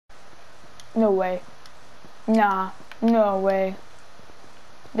No way. Nah, no way.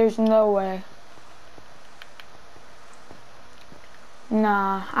 There's no way.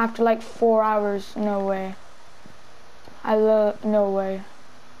 Nah, after like 4 hours, no way. No way.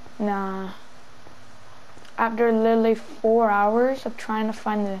 Nah. After literally 4 hours of trying to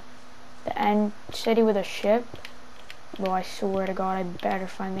find the end city with a ship, bro, I swear to God, I better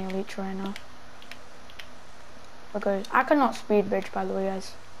find the elytra right now. Because I could not speed bridge, by the way,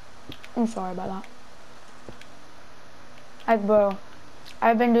 guys. I'm sorry about that. Like, bro,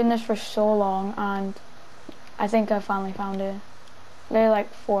 I've been doing this for so long, and I think I finally found it. They're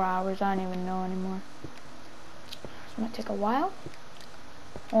like 4 hours, I don't even know anymore. This might take a while.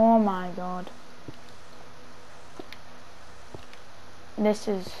 Oh my God. This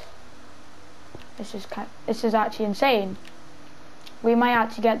is actually insane. We might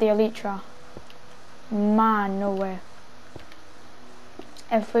actually get the elytra. Man, no way.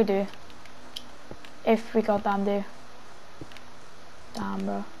 If we do. If we goddamn do. Damn,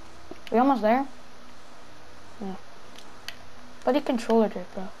 bro. We almost there? Yeah. Bloody controller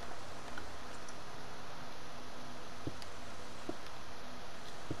drift, bro.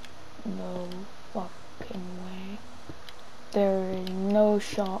 No fucking way. There is no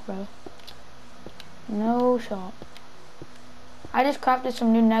shot, bro. No shot. I just crafted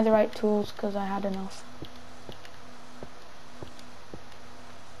some new netherite tools because I had enough.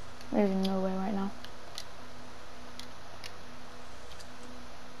 There's no way right now.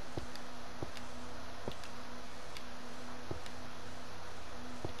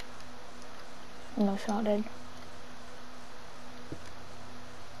 No shot, dude.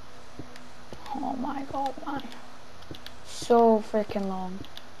 Oh my God, man. So freaking long.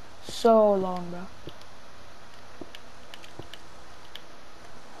 So long, bro.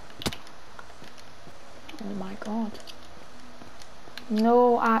 Oh my God.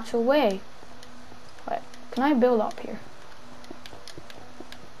 No actual way. Wait, can I build up here?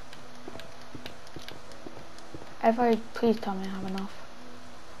 If I please tell me I have enough.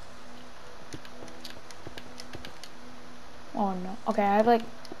 Oh no. Okay, I have like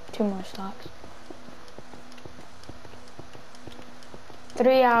 2 more stacks.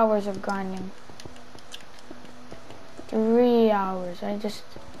 3 hours of grinding. 3 hours.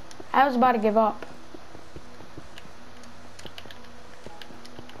 I was about to give up.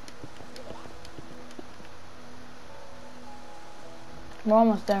 We're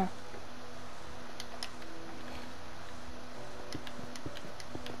almost there.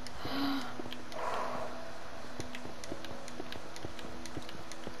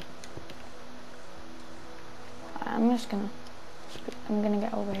 I'm gonna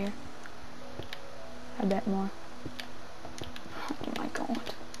get over here. A bit more. Oh my God.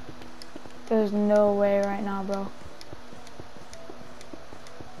 There's no way right now, bro.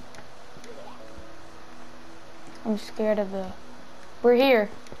 I'm scared of the... We're here.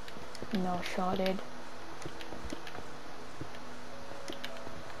 No shot, dude.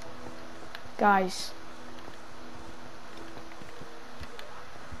 Guys.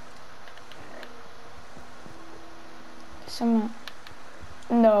 Someone...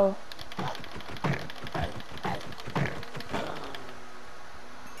 No.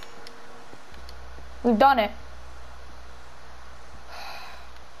 We've done it.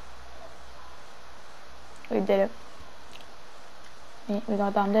 We did it. We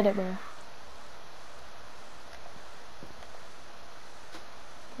goddamn did it, bro.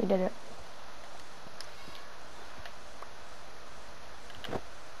 We did it.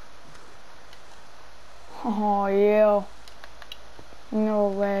 Oh, yeah. No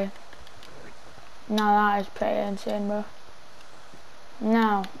way. Now that is pretty insane, bro.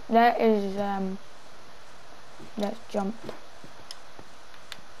 Now, that is, let's jump.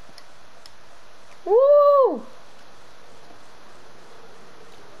 Woo!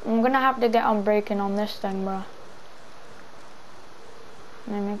 I'm gonna have to get on braking on this thing, bro.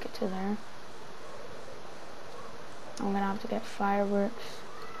 Can I make it to there? I'm gonna have to get fireworks.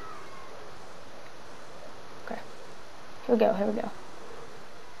 Okay. Here we go, here we go.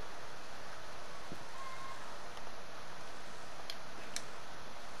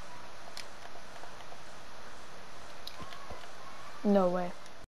 No way.